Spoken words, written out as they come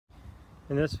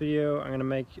In this video, I'm going to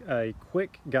make a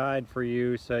quick guide for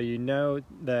you so you know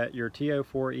that your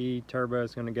TO4E turbo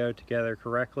is going to go together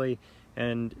correctly,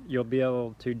 and you'll be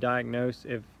able to diagnose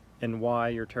if and why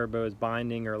your turbo is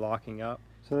binding or locking up.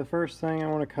 So the first thing I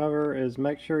want to cover is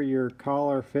make sure your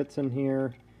collar fits in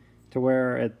here to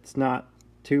where it's not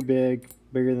too bigger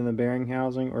than the bearing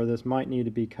housing, or this might need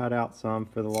to be cut out some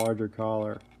for the larger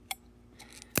collar.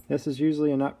 This is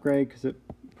usually an upgrade because it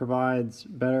provides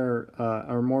better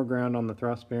or more ground on the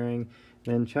thrust bearing.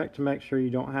 Then check to make sure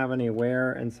you don't have any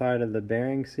wear inside of the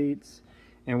bearing seats.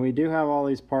 And we do have all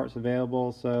these parts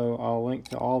available, so I'll link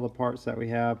to all the parts that we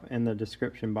have in the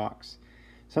description box.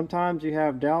 Sometimes you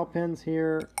have dowel pins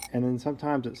here, and then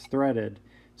sometimes it's threaded.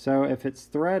 So if it's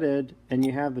threaded and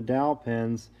you have the dowel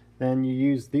pins, then you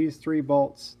use these 3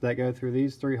 bolts that go through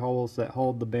these 3 holes that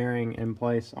hold the bearing in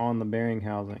place on the bearing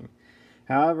housing.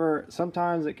 However,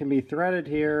 sometimes it can be threaded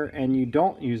here and you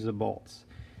don't use the bolts.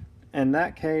 In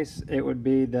that case, it would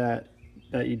be that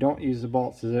you don't use the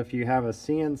bolts as if you have a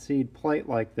CNC plate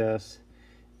like this.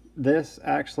 This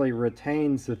actually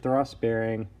retains the thrust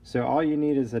bearing, so all you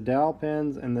need is the dowel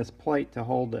pins and this plate to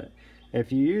hold it.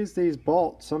 If you use these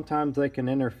bolts, sometimes they can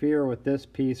interfere with this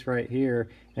piece right here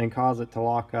and cause it to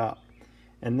lock up.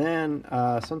 And then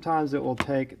sometimes it will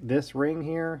take this ring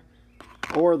here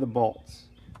or the bolts.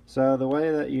 So the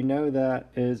way that you know that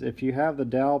is if you have the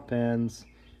dowel pins,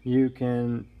 you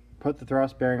can put the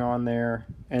thrust bearing on there,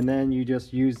 and then you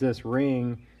just use this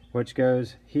ring which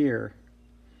goes here.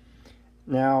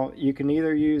 Now you can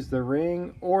either use the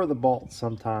ring or the bolts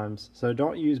sometimes, so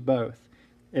don't use both.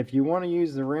 If you want to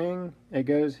use the ring, it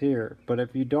goes here, but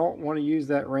if you don't want to use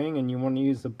that ring and you want to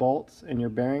use the bolts and your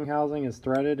bearing housing is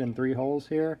threaded in 3 holes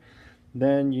here,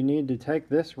 then you need to take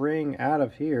this ring out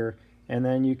of here, and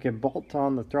then you can bolt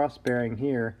on the thrust bearing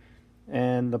here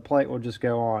and the plate will just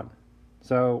go on.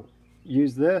 So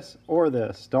use this or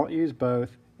this, don't use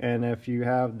both. And if you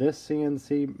have this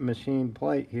CNC machine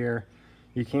plate here,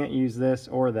 you can't use this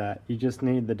or that, you just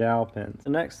need the dowel pins. The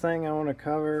next thing I want to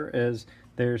cover is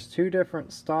there's 2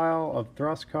 different style of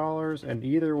thrust collars, and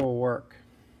either will work.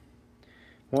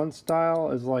 One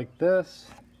style is like this,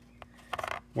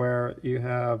 where you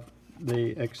have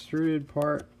the extruded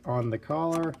part on the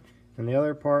collar, and the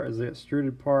other part is the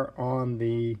extruded part on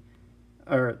the,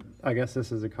 or I guess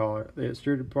this is the collar, the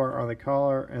extruded part on the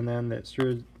collar, and then the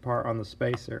extruded part on the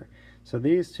spacer. So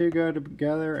these 2 go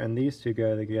together and these 2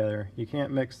 go together. You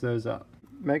can't mix those up.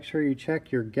 Make sure you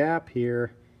check your gap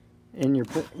here in your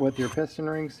with your piston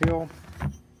ring seal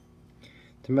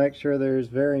to make sure there's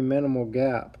very minimal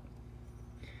gap.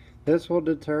 This will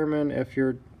determine if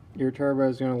your turbo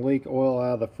is going to leak oil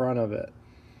out of the front of it.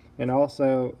 And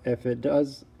also, if it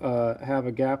does have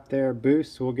a gap there,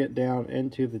 boost will get down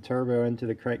into the turbo, into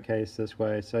the crankcase this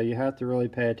way. So you have to really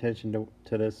pay attention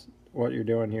to this, what you're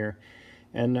doing here.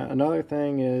 And another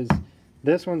thing is,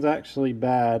 this one's actually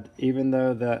bad, even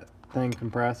though that thing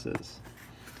compresses.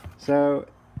 So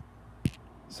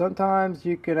sometimes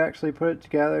you could actually put it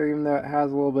together even though it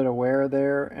has a little bit of wear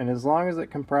there, and as long as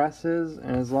it compresses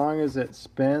and as long as it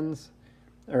spins,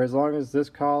 or as long as this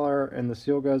collar and the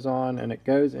seal goes on and it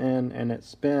goes in and it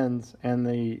spins and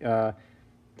the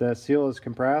seal is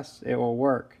compressed, it will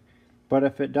work. But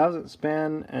if it doesn't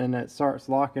spin and it starts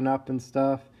locking up and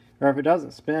stuff, or if it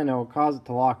doesn't spin, it will cause it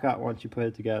to lock up once you put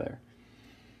it together.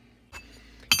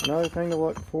 Another thing to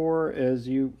look for is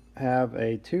you have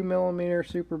a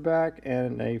 2mm superback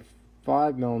and a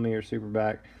 5mm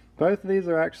superback. Both of these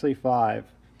are actually 5,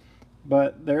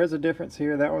 but there is a difference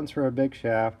here. That one's for a big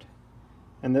shaft,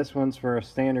 and this one's for a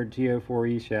standard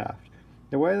TO4E shaft.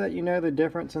 The way that you know the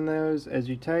difference in those is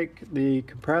you take the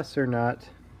compressor nut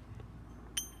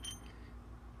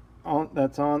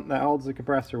that holds the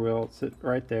compressor wheel, it's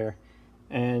right there,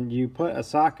 and you put a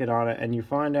socket on it and you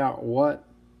find out what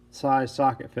size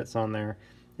socket fits on there.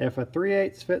 If a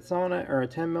 3/8 fits on it, or a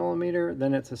 10mm,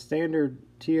 then it's a standard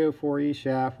TO4E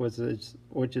shaft, which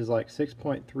is like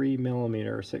 6.3mm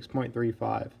or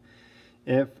 6.35.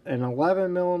 If an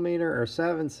 11mm or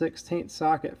 7/16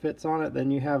 socket fits on it, then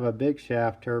you have a big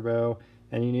shaft turbo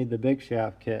and you need the big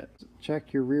shaft kit.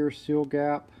 Check your rear seal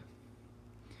gap.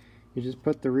 You just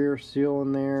put the rear seal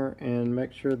in there and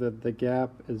make sure that the gap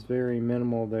is very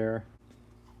minimal there.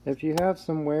 If you have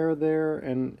some wear there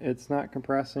and it's not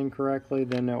compressing correctly,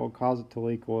 then it will cause it to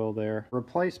leak oil there.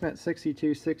 Replacement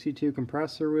 6262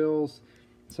 compressor wheels.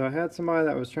 So I had somebody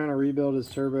that was trying to rebuild his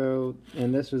turbo,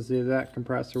 and this was the exact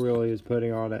compressor wheel he was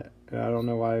putting on it. I don't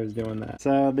know why he was doing that.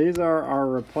 So these are our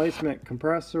replacement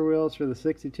compressor wheels for the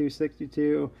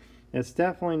 6262. It's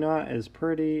definitely not as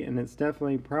pretty, and it's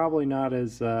definitely probably not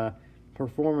as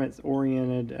performance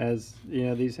oriented, as you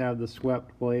know, these have the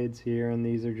swept blades here and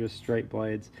these are just straight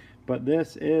blades. But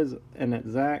this is an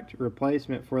exact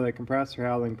replacement for the compressor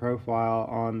housing profile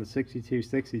on the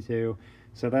 6262,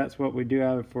 so that's what we do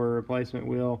have for a replacement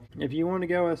wheel. If you want to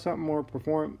go with something more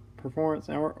performance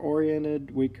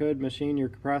oriented, we could machine your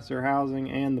compressor housing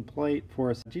and the plate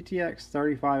for a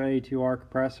GTX35r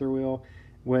compressor wheel,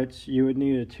 which you would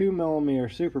need a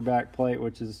 2mm super back plate,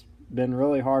 which has been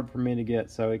really hard for me to get,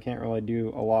 so we can't really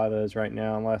do a lot of those right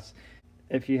now, unless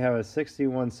if you have a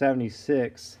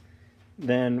 6176,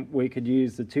 then we could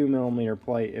use the 2mm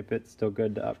plate if it's still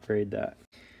good to upgrade that.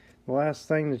 The last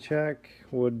thing to check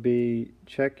would be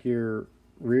check your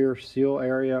rear seal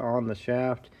area on the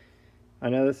shaft. I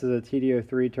know this is a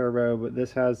TD03 turbo, but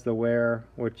this has the wear,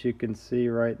 which you can see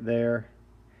right there.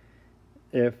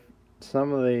 If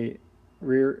some of the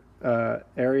rear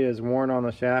area is worn on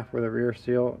the shaft where the rear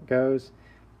seal goes,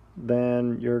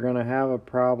 then you're going to have a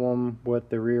problem with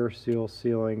the rear seal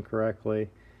sealing correctly.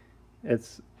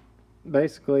 It's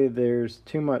basically there's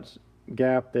too much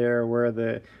gap there where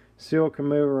the seal can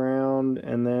move around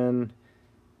and then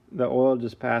the oil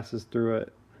just passes through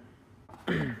it.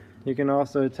 You can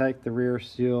also take the rear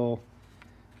seal,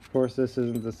 of course this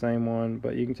isn't the same one,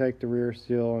 but you can take the rear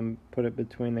seal and put it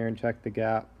between there and check the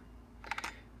gap.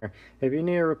 If you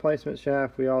need a replacement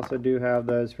shaft, we also do have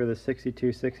those for the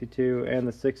 6262 and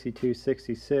the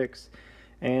 6266.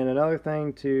 And another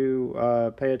thing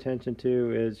to pay attention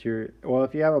to is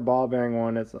if you have a ball bearing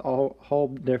one, it's a whole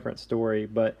different story.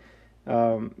 But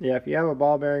yeah, if you have a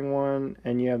ball bearing one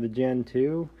and you have the Gen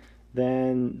 2,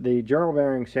 then the journal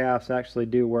bearing shafts actually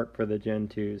do work for the Gen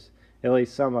 2s, at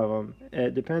least some of them.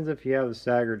 It depends if you have the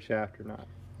staggered shaft or not.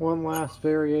 One last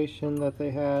variation that they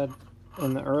had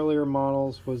in the earlier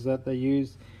models was that they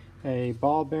used a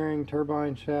ball bearing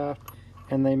turbine shaft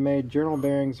and they made journal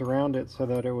bearings around it so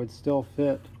that it would still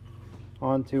fit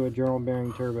onto a journal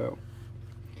bearing turbo.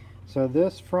 So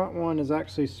this front one is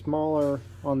actually smaller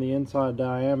on the inside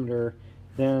diameter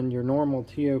than your normal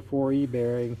TO4E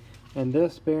bearing, and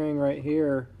this bearing right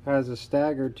here has a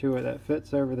staggered to it that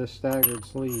fits over the staggered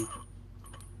sleeve.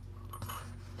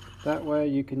 That way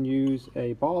you can use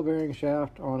a ball bearing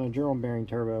shaft on a journal bearing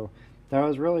turbo. That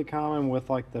was really common with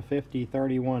like the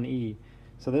 5031E.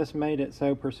 So this made it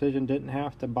so Precision didn't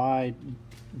have to buy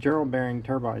journal bearing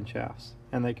turbine shafts,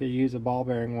 and they could use a ball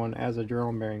bearing one as a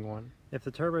journal bearing one. If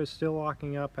the turbo is still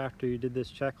locking up after you did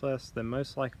this checklist, then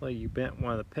most likely you bent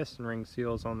one of the piston ring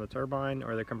seals on the turbine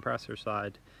or the compressor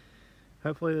side.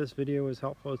 Hopefully this video was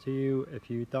helpful to you. If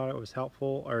you thought it was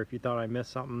helpful, or if you thought I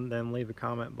missed something, then leave a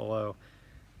comment below.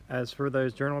 As for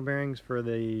those journal bearings for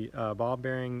the ball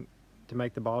bearing, to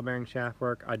make the ball bearing shaft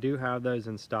work, I do have those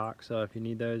in stock, so if you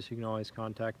need those, you can always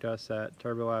contact us at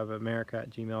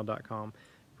turbolabamerica@gmail.com.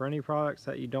 For any products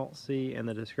that you don't see in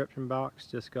the description box,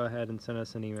 just go ahead and send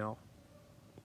us an email.